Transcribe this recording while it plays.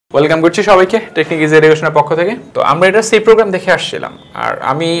Welcome করছি সবাইকে technique easy এডুকেশনের পক্ষ থেকে। তো আমরা এটা সি প্রোগ্রাম দেখে আসছিলাম, আর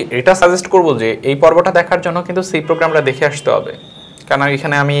আমি এটা সাজেস্ট করব যে এই পর্বটা দেখার জন্য কিন্তু সি প্রোগ্রামটা দেখে আসতে হবে, কারণ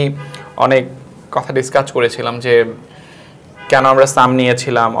এখানে আমি অনেক কথা ডিসকাস করেছিলাম যে কেন আমরা সাম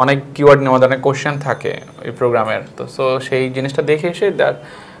নিয়েছিলাম, অনেক কিওয়ার্ড নিয়ে আমাদের অনেক কোশ্চেন থাকে এই প্রোগ্রামের। তো সো সেই জিনিসটা দেখে এসে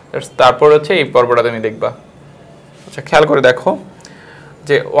তারপর হচ্ছে এই পর্বটা তুমি দেখবা। আচ্ছা, খেয়াল করে দেখো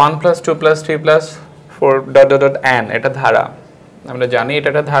যে 1 + 2 + 3 + 4 ... n এটা ধারা, আমরা জানি এটা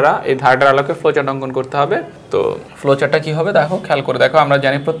একটা ধারা। এই ধারাটার আলোকে ফ্লোচার্ট অঙ্কন করতে হবে। তো ফ্লোচার্টটা কি হবে দেখো, খেয়াল করে দেখো। আমরা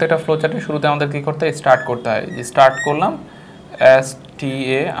জানি প্রত্যেকটা ফ্লোচার্টের শুরুতে আমাদের কি করতে হয়, স্টার্ট করতে হয়। যে স্টার্ট করলাম,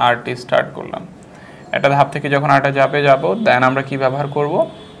 START স্টার্ট করলাম। একটা ধাপ থেকে যখন আরেকটা যাব, দেন আমরা কি ব্যবহার করব,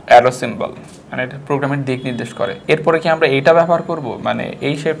 অ্যারো সিম্বল, মানে এটা প্রোগ্রামের দিক নির্দেশ করে। এরপরে কি আমরা এইটা ব্যবহার করব, মানে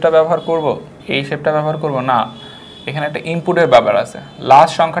এই শেপটা ব্যবহার করব, এই শেপটা ব্যবহার করব না, এখানে একটা ইনপুটের ব্যাপার আছে।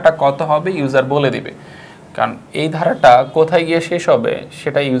 লাস্ট সংখ্যাটা কত হবে ইউজার বলে দিবে, কারণ এই ধারাটা কোথায় গিয়ে শেষ হবে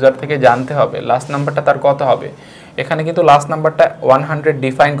সেটা ইউজার থেকে জানতে হবে। লাস্ট নাম্বারটা তার কত হবে, এখানে কিন্তু লাস্ট নাম্বারটা 100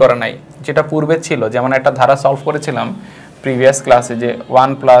 ডিফাইন করা নাই, যেটা পূর্বে ছিল। যেমন একটা ধারা সলভ করেছিলাম প্রিভিয়াস ক্লাসে, যে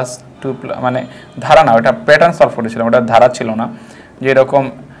 1 + 2 মানে ধারা না, ওটা প্যাটার্ন সলভ করেছিলাম, ওটা ধারা ছিল না। যেরকম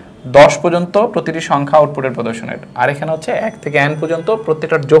 10 পর্যন্ত প্রতিটি সংখ্যা আউটপুটের প্রদর্শনের, আর এখানে হচ্ছে 1 থেকে n পর্যন্ত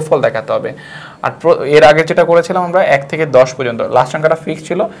প্রত্যেকটার যোগফল দেখাতে হবে। আর এর আগে যেটা করেছিলাম আমরা 1 থেকে 10 পর্যন্ত, লাস্ট সংখ্যাটা ফিক্স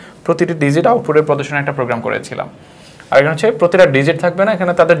ছিল, প্রতিটি ডিজিট আউটপুটের প্রদর্শনের একটা প্রোগ্রাম করেছিলাম। আর এখানে হচ্ছে প্রতিটা ডিজিট থাকবে না,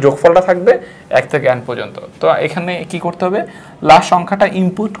 এখানে তাদের যোগফলটা থাকবে 1 থেকে n পর্যন্ত। তো এখানে কি করতে হবে, লাস্ট সংখ্যাটা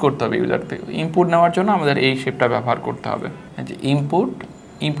ইনপুট করতে হবে ইউজার থেকে। ইনপুট নেওয়ার জন্য আমাদের এই শেপটা ব্যবহার করতে হবে। যে ইনপুট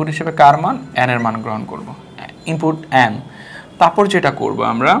হিসেবে কার মান, n এর মান গ্রহণ করব, ইনপুট n। তারপর যেটা করব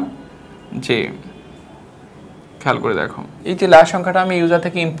আমরা, যে খেয়াল করে দেখো, এই যে লাস্ট সংখ্যাটা আমি ইউজার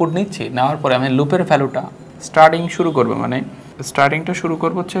থেকে ইনপুট নিচ্ছি, নেওয়ার পরে আমি লুপের ভ্যালুটা স্টার্টিং শুরু করব, মানে স্টার্টিংটা শুরু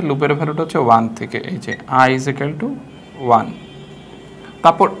করব হচ্ছে লুপের ভ্যালুটা হচ্ছে 1 থেকে, এই যে i = 1।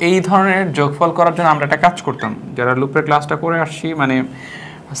 তারপর এই ধরনের যোগফল করার জন্য আমরা একটা কাজ করতাম, যারা লুপের ক্লাসটা করে আসছি, মানে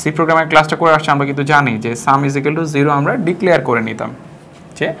সি প্রোগ্রামের ক্লাসটা করে আসছি, আমরা কিন্তু জানি যে সাম = 0 আমরা ডিক্লেয়ার করে নিতাম,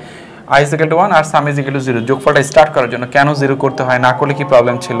 যে i = 1 আর সাম = 0। যোগফলটা স্টার্ট করার জন্য কেন 0 করতে হয়, না করলে কি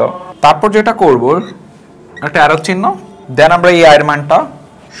প্রবলেম ছিল। তারপর যেটা করব, একটা অ্যারো চিহ্ন, দেন আমরা এই এর মানটা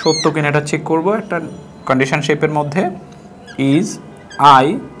সত্য কিনা এটা চেক করব একটা কন্ডিশন শেপের মধ্যে, ইজ i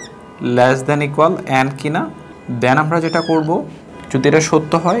 <= n কিনা। দেন আমরা যেটা করব, যদি এটা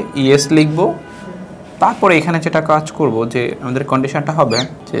সত্য হয় ইয়েস লিখব। তারপরে এখানে যেটা কাজ করব, যে আমাদের কন্ডিশনটা হবে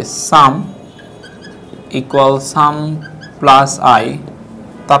যে সাম + i।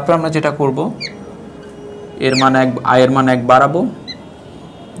 তারপর আমরা যেটা করব, এর মান i এর মান 1 বাড়াবো,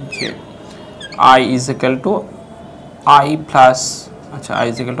 যে i =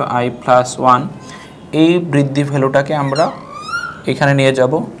 i+1। এই বৃদ্ধি ভ্যালুটাকে আমরা এখানে নিয়ে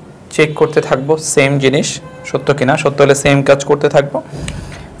যাব, চেক করতে থাকবো সেম জিনিস সত্য কিনা। সত্য হলে সেম কাজ করতে থাকবো।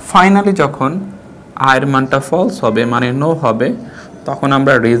 ফাইনালি যখন i এর মানটা ফলস হবে, মানে নো হবে, তখন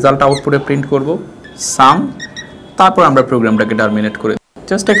আমরা রেজাল্ট আউটপুটে প্রিন্ট করব সাম। তারপর আমরা প্রোগ্রামটাকে টার্মিনেট করে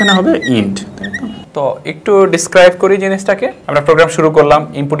জাস্ট এখানে হবে ইন্ট। তো একটু ডিসক্রাইব করি জিনিসটাকে। আমরা প্রোগ্রাম শুরু করলাম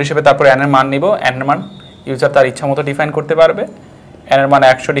ইনপুট হিসেবে, তারপর n এর মান নিব। n এর মান ইউজার তার ইচ্ছা মতো ডিফাইন করতে পারবে। n এর মান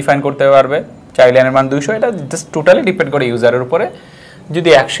 100 ডিফাইন করতে পারবে, চাইলে n এর মান 200। এটা জাস্ট টোটালি ডিপেন্ড করে ইউজারের উপরে। যদি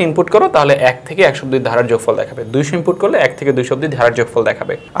 100 ইনপুট করো তাহলে 1 থেকে 100 অবধি ধারার যোগফল দেখাবে। 200 ইনপুট করলে 1 থেকে 200 অবধি ধারার যোগফল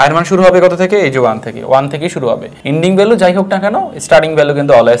দেখাবে। আর এর মান শুরু হবে কত থেকে, এই যে 1 থেকে। 1 থেকেই শুরু হবে। এন্ডিং ভ্যালু যাই হোক না কেন, স্টার্টিং ভ্যালু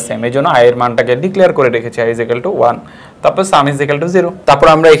কিন্তু অলওয়েজ সেম। এই জন্য i এর মানটাকে ডিক্লেয়ার করে রেখেছি i = 1। তারপর সাম = 0। তারপর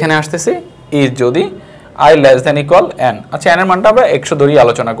আমরা এখানে আসতেছি ইজ যদি i <= n। আচ্ছা, n এর মানটা আমরা 100 ধরেই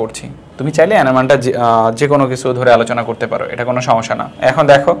আলোচনা করছি। তুমি চাইলে n এর মানটা যে কোনো কিছু ধরে আলোচনা করতে পারো, এটা কোনো সমস্যা না। এখন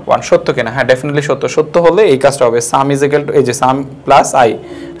দেখো 1 সত্য কিনা, হ্যাঁ ডেফিনেটলি সত্য। সত্য হলে এই কাজটা হবে সাম = এই যে সাম + i।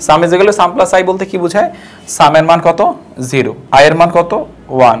 সাম = সাম + i বলতে কি বোঝায়, সাম এর মান কত 0, i এর মান কত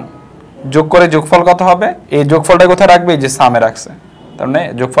 1, যোগ করে যোগফল কত হবে, এই যোগফলটা কোথায় রাখবে, এই যে সামে রাখছে, তার মানে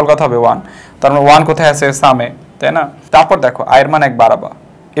যোগফল কত হবে 1। তার মানে 1 কোথায় আছে, সামে, তাই না। তারপর দেখো i এর মান 1 বাড়াবা,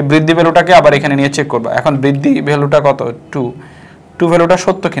 এই বৃদ্ধি ভ্যালুটাকে আবার এখানে নিয়ে চেক করবা। এখন বৃদ্ধি ভ্যালুটা কত, 2 ভ্যালুটা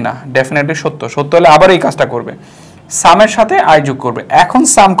সত্য কিনা, ডেফিনেটলি সত্য। সত্য হলে আবার এই কাজটা করবে, সামের সাথে i যোগ করবে। এখন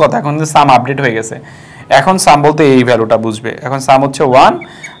সাম কত, এখন কিন্তু সাম আপডেট হয়ে গেছে। এখন সাম বলতে এই ভ্যালুটা বুঝবে। এখন সাম হচ্ছে 1,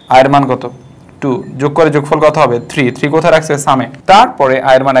 i এর মান কত 2, যোগ করে যোগফল কত হবে 3 কোথায় রাখছে, সামে। তারপরে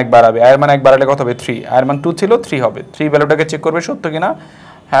i এর মান 1 বাড়াবে, i এর মান 1 বাড়ালে কত হবে 3, i এর মান 2 ছিল 3 হবে। 3 ভ্যালুটাকে চেক করবে সত্য কিনা,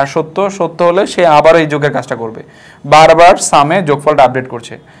 হ্যাঁ সত্য। সত্য হলে সে আবার এই যোগের কাজটা করবে, বারবার সামে যোগফলটা আপডেট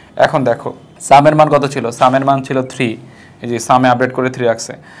করছে। এখন দেখো সামের মান কত ছিল, সামের মান ছিল 3, এই যে সামে আপডেট করে 3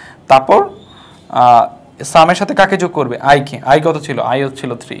 রাখছে। তারপর সামের সাথে কাকে যোগ করবে, i কে। i কত ছিল, i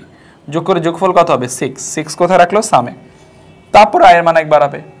ছিল 3, যোগ করে যোগফল কত হবে 6 কোথায় রাখলো, সামে। তারপর i এর মান 1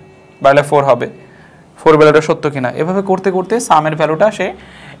 বাড়াবে, বাড়লে 4 হবে। 4 ভ্যালুটা সত্য কিনা। এভাবে করতে করতে সামের ভ্যালুটা সে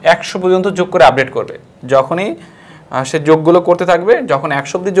 100 পর্যন্ত যোগ করে আপডেট করবে। যখনই সে যোগগুলো করতে থাকবে, যখন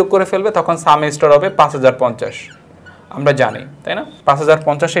 100 অবধি যোগ করে ফেলবে তখন সাম স্টোর হবে 5050, আমরা জানি তাই না।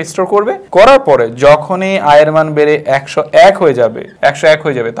 5050 স্টোর করবে, করার পরে যখনই আয়ের মান বেড়ে 101 হয়ে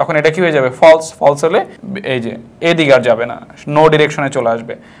যাবে তখন এটা কি হয়ে যাবে, ফলস। ফলস হলে এই যে এদিকে আর যাবে না, নো ডিরেকশনে চলে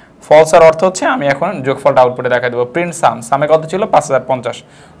আসবে। ফলস আর অর্থ হচ্ছে আমি এখন যোগফলটা আউটপুটে দেখা দেবো। প্রিন্ট সাম, সামে কত ছিল 5050,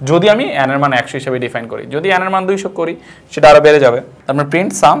 যদি আমি n এর মান 100 হিসেবে ডিফাইন করি, যদি n এর মান 200 করি সেটা আরো বেড়ে যাবে। তারপর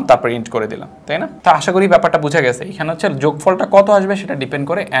প্রিন্ট সাম, তারপর ইন্ট করে দিলাম, তাই না। তো আশা করি ব্যাপারটা বুঝা গেছে। এখানে হচ্ছে যোগফলটা কত আসবে সেটা ডিপেন্ড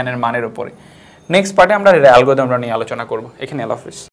করে n এর মানের উপরে। নেক্সট পার্টে আমরা অ্যালগরিদমটা নিয়ে আলোচনা করব। এখানে আল্লাহ হাফেজ।